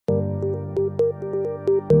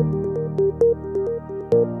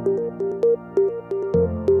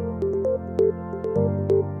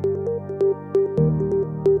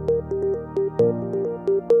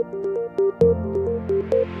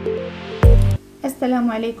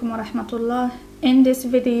Assalamu alaikum wa rahmatullah. In this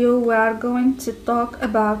video we are going to talk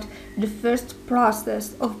about the first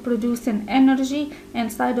process of producing energy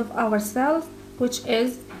inside of our cells, which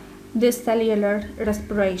is the cellular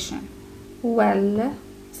respiration. Well,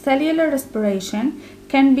 cellular respiration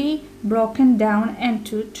can be broken down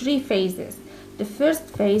into three phases. The first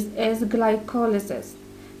phase is glycolysis.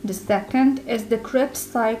 The second is the Krebs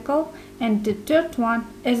cycle, and the third one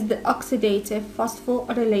is the oxidative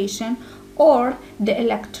phosphorylation or the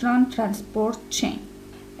electron transport chain.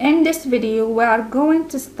 In this video we are going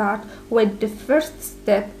to start with the first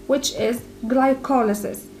step, which is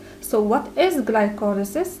glycolysis. So what is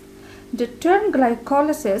glycolysis? The term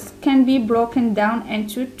glycolysis can be broken down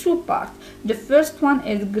into two parts. The first one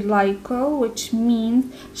is glyco, which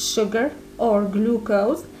means sugar or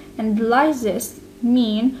glucose, and lysis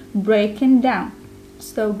mean breaking down.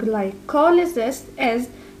 So glycolysis is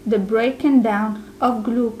the breaking down of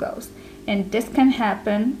glucose, and this can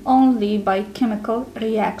happen only by chemical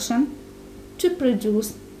reaction to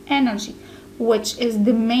produce energy, which is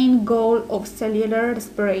the main goal of cellular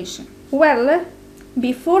respiration. Well,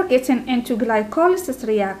 before getting into glycolysis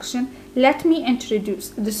reaction, let me introduce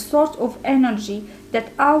the sort of energy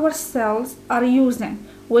that our cells are using,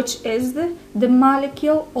 which is the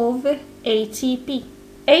molecule of ATP.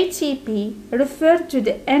 ATP refers to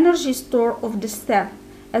the energy store of the cell.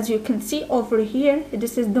 As you can see over here,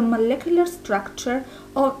 this is the molecular structure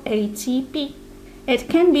of ATP. It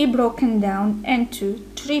can be broken down into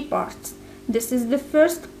three parts. This is the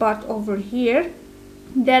first part over here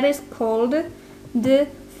that is called the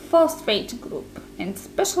phosphate group. And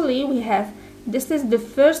especially we have, this is the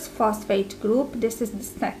first phosphate group, this is the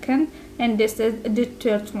second, and this is the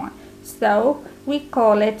third one. So we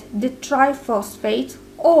call it the triphosphate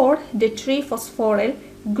or the triphosphoryl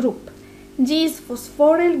group. These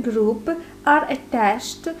phosphoryl groups are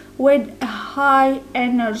attached with high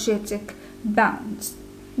energetic bonds.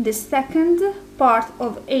 The second part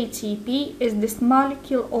of ATP is this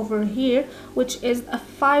molecule over here, which is a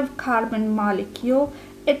 5-carbon molecule.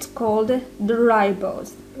 It's called the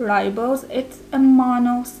ribose. Ribose, it's a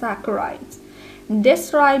monosaccharide.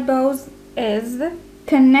 This ribose is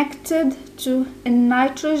connected to a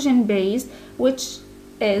nitrogen base, which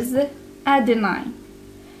is adenine.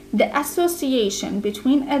 The association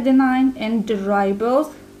between adenine and the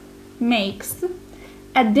ribose makes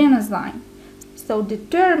adenosine. So the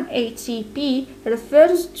term ATP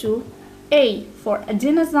refers to A for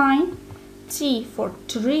adenosine, T for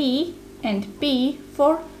tree, and P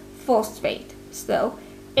for phosphate. So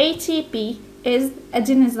ATP is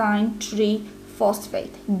adenosine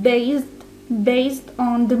triphosphate based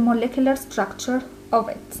on the molecular structure of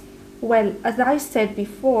it. Well, as I said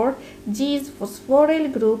before, these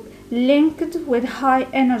phosphoryl groups linked with high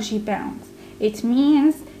energy bonds. It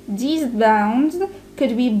means these bonds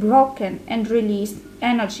could be broken and release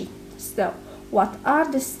energy. So, what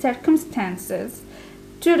are the circumstances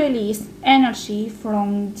to release energy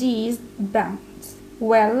from these bonds?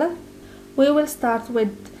 Well, we will start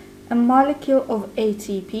with a molecule of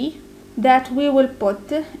ATP that we will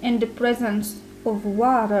put in the presence of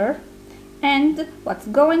water. And what's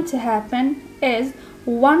going to happen is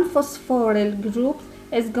one phosphoryl group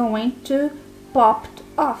is going to pop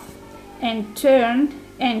off and turn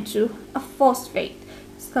into a phosphate.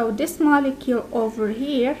 So this molecule over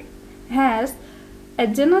here has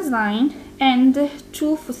adenosine and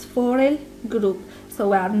two phosphoryl groups. So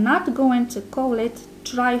we are not going to call it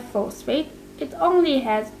triphosphate. It only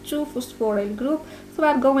has two phosphoryl groups. So we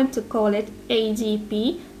are going to call it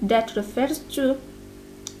ADP, that refers to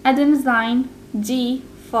adenosine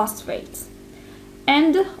D-phosphates.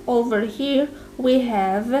 And over here we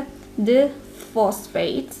have the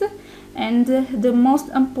phosphates, and the most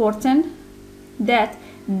important that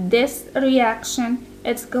this reaction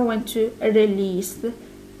is going to release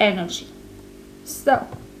energy. So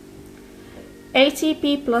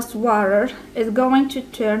ATP plus water is going to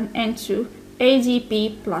turn into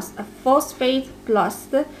ADP plus a phosphate plus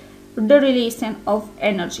the releasing of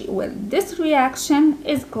energy. Well, this reaction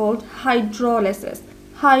is called hydrolysis.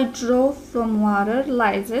 Hydro from water,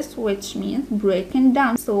 lysis, which means breaking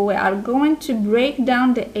down. So we are going to break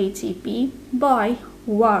down the ATP by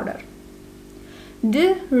water.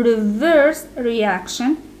 The reverse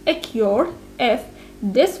reaction occurs if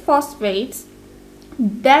this phosphates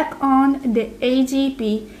back on the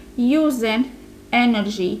ADP using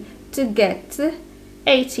energy to get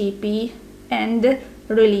ATP and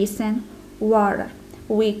releasing water.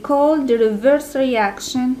 We call the reverse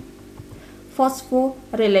reaction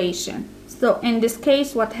phosphorylation. So in this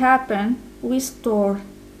case, what happened? We store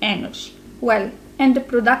energy. Well, in the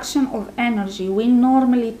production of energy, we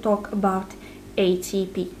normally talk about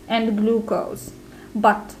ATP and glucose.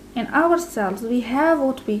 But in our cells, we have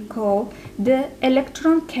what we call the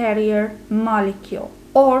electron carrier molecule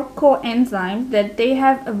or coenzymes that they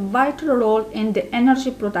have a vital role in the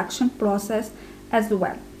energy production process as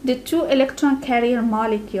well. The two electron carrier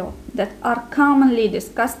molecules that are commonly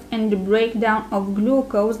discussed in the breakdown of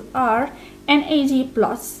glucose are NAD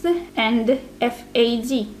plus and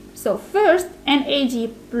FAD. So first,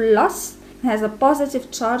 NAD plus has a positive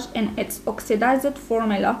charge in its oxidized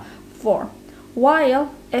formula form, while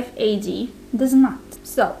FAD does not.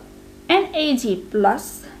 So NAD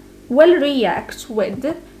plus will react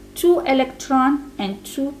with 2 electron and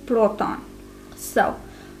 2 proton. So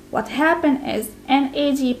what happens is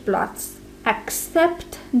NAD plus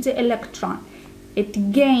accept the electron,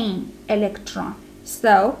 it gain electron,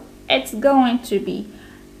 so it's going to be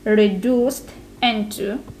reduced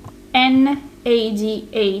into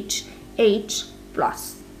NADH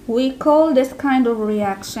plus. We call this kind of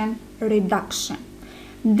reaction reduction.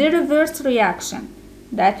 The reverse reaction,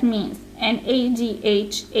 that means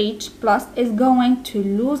NADH plus is going to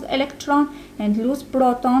lose electron and lose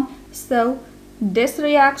proton, so this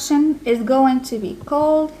reaction is going to be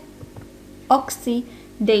called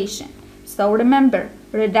oxidation. So remember,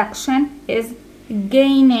 reduction is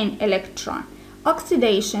gaining electron,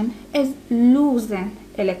 oxidation is losing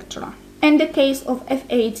electron. In the case of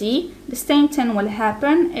FAD, the same thing will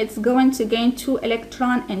happen. It's going to gain 2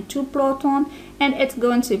 electron and 2 proton, and it's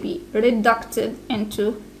going to be reduced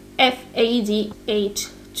into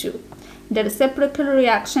FADH2. The reciprocal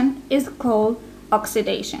reaction is called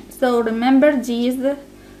oxidation. So remember these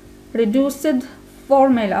reduced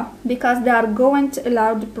formula because they are going to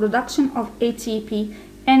allow the production of ATP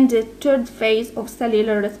in the third phase of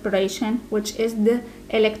cellular respiration, which is the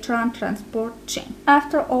electron transport chain.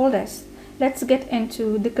 After all this, let's get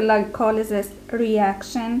into the glycolysis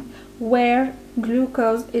reaction where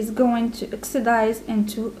glucose is going to oxidize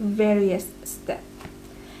into various steps.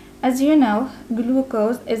 As you know,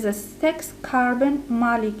 glucose is a 6-carbon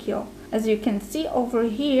molecule. As you can see over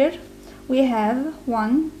here, we have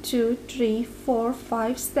 1, 2, 3, 4,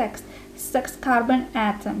 5, 6 carbon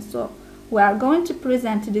atoms. So we are going to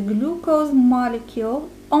present the glucose molecule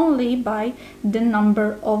only by the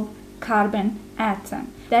number of carbon atoms.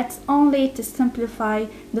 That's only to simplify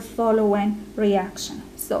the following reaction.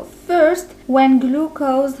 So first, when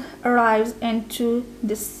glucose arrives into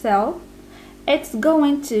the cell, it's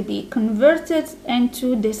going to be converted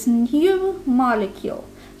into this new molecule.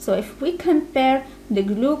 So if we compare the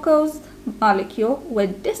glucose molecule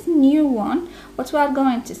with this new one, what we are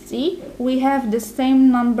going to see, we have the same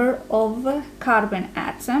number of carbon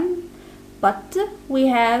atoms, but we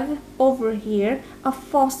have over here a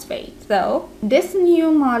phosphate. So this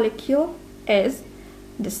new molecule is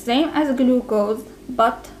the same as glucose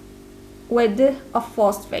but with a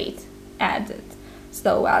phosphate added.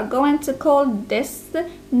 So we are going to call this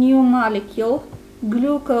new molecule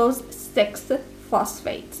glucose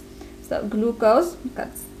 6-phosphate. So glucose,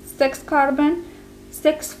 because 6 carbon,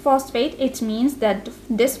 6 phosphate, it means that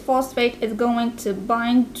this phosphate is going to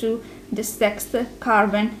bind to the 6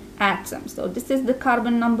 carbon atom. So this is the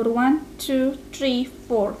carbon number 1, 2, 3,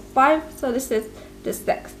 4, 5. So this is the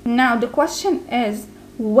 6. Now the question is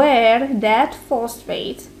where that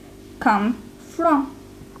phosphate come from,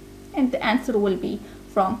 and the answer will be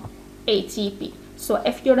from ATP. So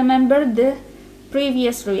if you remember the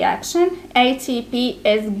previous reaction, ATP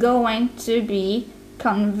is going to be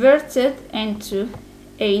converted into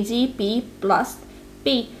ADP plus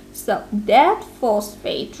P. So that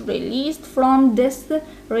phosphate released from this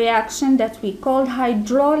reaction that we call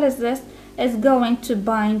hydrolysis is going to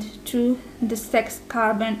bind to the 6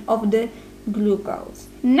 carbon of the glucose.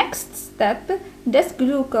 Next step, this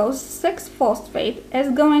glucose 6-phosphate is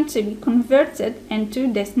going to be converted into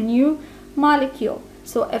this new molecule.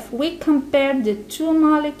 So if we compare the two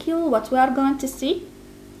molecules, what we are going to see,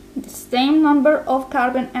 the same number of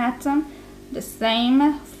carbon atoms, the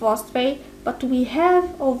same phosphate, but we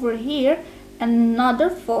have over here another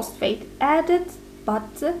phosphate added,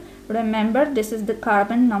 but remember this is the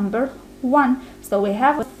carbon number 1. So we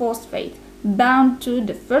have a phosphate bound to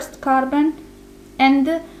the first carbon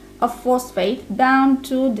and a phosphate bound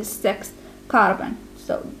to the 6th carbon.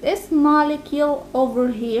 So this molecule over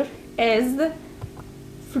here is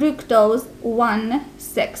fructose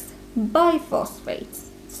 1,6 biphosphate.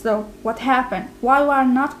 So what happened? Why we are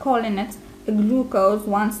not calling it a glucose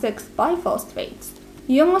 1,6 biphosphate?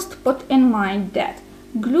 You must put in mind that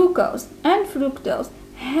glucose and fructose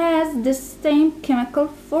has the same chemical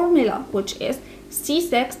formula, which is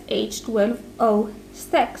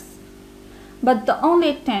C6H12O6. But the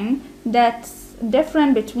only thing that's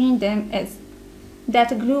different between them is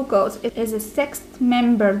that glucose is a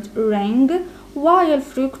 6-membered ring, while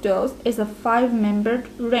fructose is a 5-membered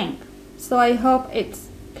ring. So I hope it's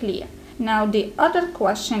clear. Now the other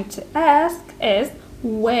question to ask is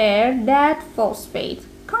where that phosphate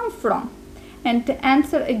come from? And the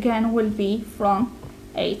answer again will be from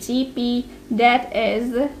ATP that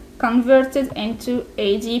is converted into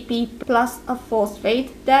ADP plus a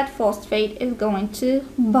phosphate. That phosphate is going to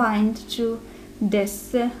bind to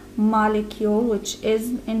this molecule, which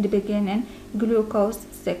is in the beginning glucose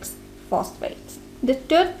 6-phosphate. The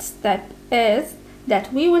third step is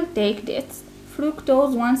that we will take this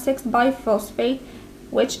fructose 1,6-biphosphate,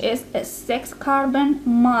 which is a 6-carbon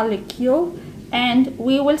molecule, and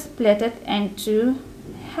we will split it into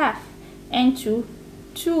half, into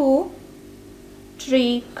 2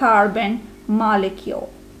 3-carbon molecule.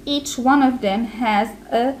 Each one of them has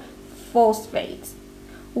a phosphate.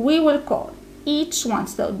 We will call each one,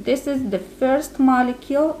 so this is the first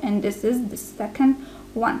molecule and this is the second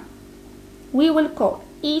one. We will call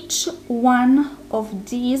each one of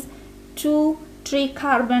these 2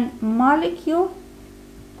 3-carbon molecule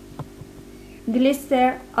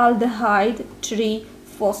glyceraldehyde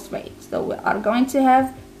 3-phosphate. So we are going to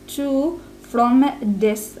have 2 from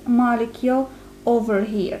this molecule over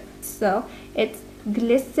here. So it's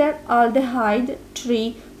glyceraldehyde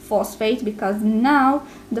 3-phosphate because now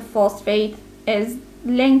the phosphate is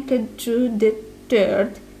linked to the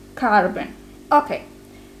 3rd carbon. Okay,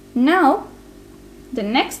 now the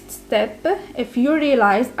next step, if you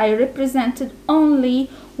realize I represented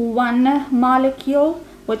only one molecule,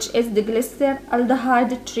 which is the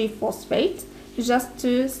glyceraldehyde 3-phosphate, just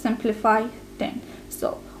to simplify them.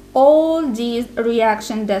 So all these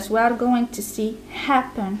reactions that we are going to see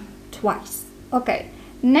happen twice. Okay,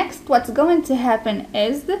 next what's going to happen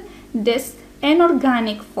is this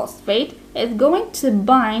inorganic phosphate is going to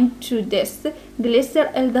bind to this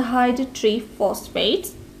glyceraldehyde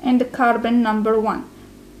 3-phosphate and the carbon number 1.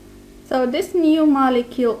 So this new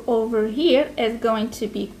molecule over here is going to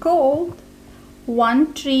be called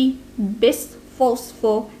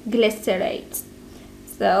 1,3-bisphosphoglycerate.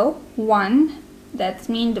 So 1, that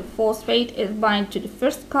means the phosphate is bind to the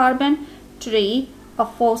first carbon, 3, a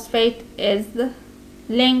phosphate is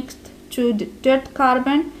linked to the 3rd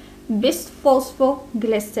carbon,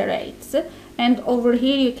 bisphosphoglycerates. And over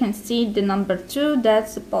here you can see the number 2,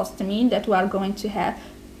 that's supposed to mean that we are going to have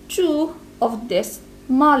 2 of this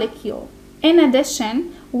molecule. In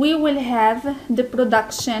addition, we will have the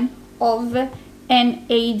production of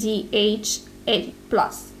NADH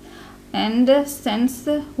plus, and since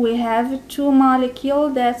we have 2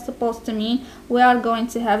 molecules, that's supposed to mean we are going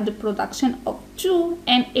to have the production of 2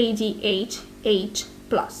 NADH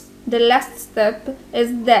plus. The last step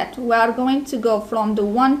is that we are going to go from the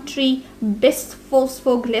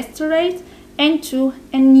 1,3-bisphosphoglycerate into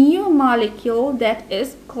a new molecule that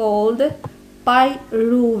is called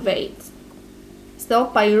pyruvate. So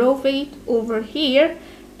pyruvate over here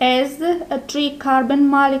is a 3-carbon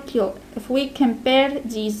molecule. If we compare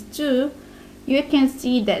these two, you can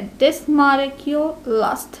see that this molecule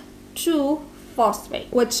lost 2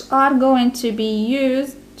 phosphates, which are going to be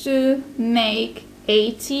used to make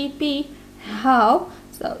ATP. How?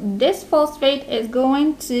 So this phosphate is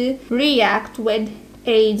going to react with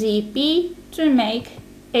ADP to make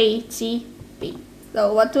ATP.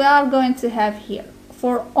 So what we are going to have here,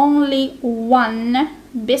 for only 1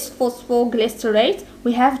 bisphosphoglycerate,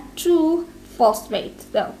 we have 2 phosphates.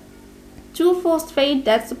 So 2 phosphate,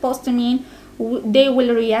 that's supposed to mean they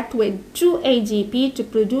will react with 2 ADP to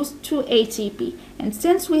produce 2 ATP. And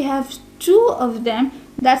since we have 2 of them,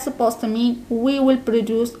 that's supposed to mean we will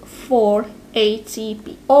produce 4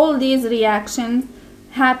 ATP. All these reactions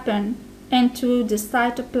happen into the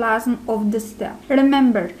cytoplasm of the cell.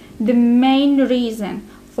 Remember, the main reason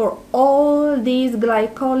for all these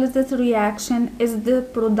glycolysis reactions is the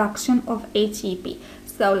production of ATP.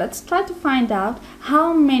 So let's try to find out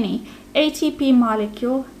how many ATP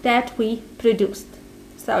molecules that we produced.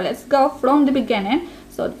 So let's go from the beginning.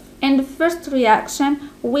 So in the first reaction,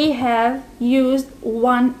 we have used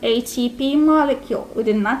 1 ATP molecule. We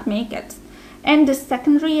did not make it. In the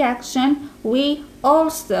second reaction, we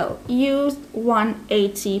also used 1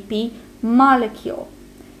 ATP molecule.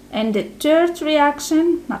 In the third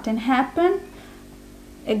reaction, nothing happened.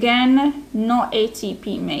 Again, no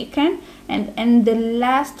ATP making. And in the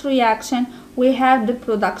last reaction, we have the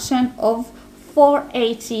production of 4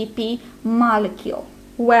 ATP molecule.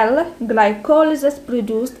 Well, glycolysis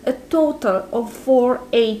produced a total of 4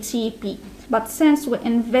 ATP. But since we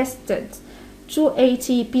invested 2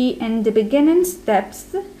 ATP in the beginning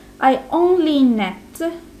steps, I only net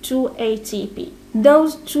 2 ATP.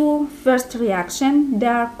 those two first reactions, they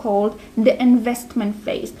are called the investment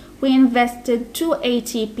phase. We invested 2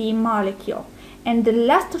 ATP molecule, and the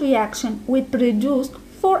last reaction we produced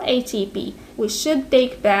 4 ATP. We should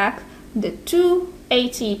take back the 2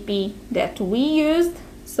 ATP that we used,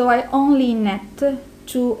 so I only net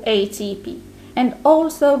 2 ATP. And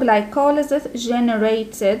also glycolysis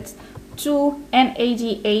generated 2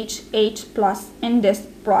 NADH plus in this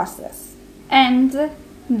process. And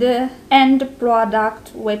the end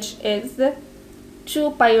product, which is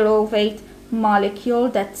 2 pyruvate molecule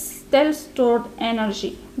that still stored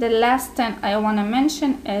energy. The last thing I want to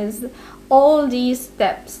mention is all these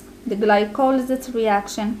steps, the glycolysis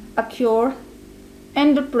reaction, occur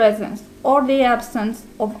in the presence or the absence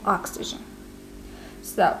of oxygen.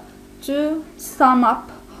 So to sum up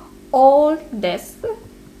all this,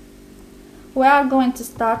 we are going to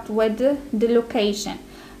start with the location.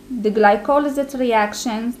 The glycolysis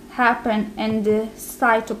reactions happen in the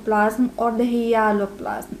cytoplasm or the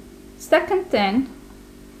hyaloplasm. Second thing,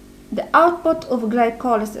 the output of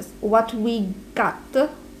glycolysis, what we got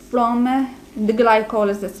from the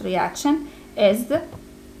glycolysis reaction, is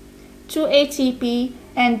 2 ATP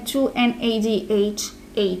and 2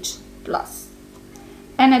 NADH plus.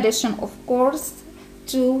 In addition, of course,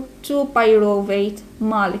 to 2 pyruvate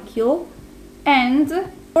molecule. And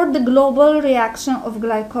for the global reaction of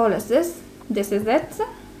glycolysis, this is it.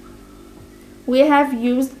 We have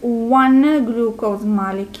used 1 glucose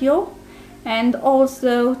molecule and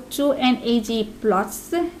also 2 NAD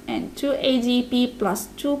plus and 2 ADP plus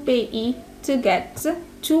 2 PE to get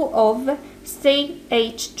 2 of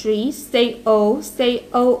CH3, CO,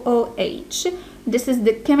 COOH. This is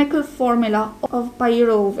the chemical formula of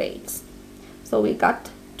pyruvates. So we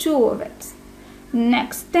got 2 of it.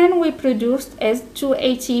 Next thing we produced is 2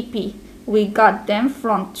 ATP. We got them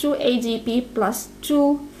from 2 ADP plus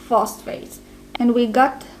 2 phosphates. And we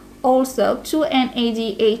got also 2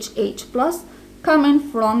 NADH plus coming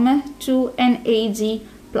from 2 NAD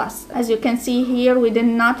plus. As you can see here, we did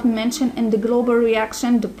not mention in the global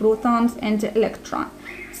reaction the protons and the electron.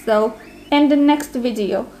 So in the next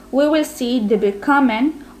video, we will see the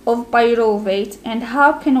becoming of pyruvate and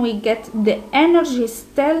how can we get the energy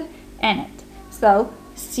still in it. So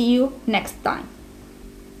see you next time.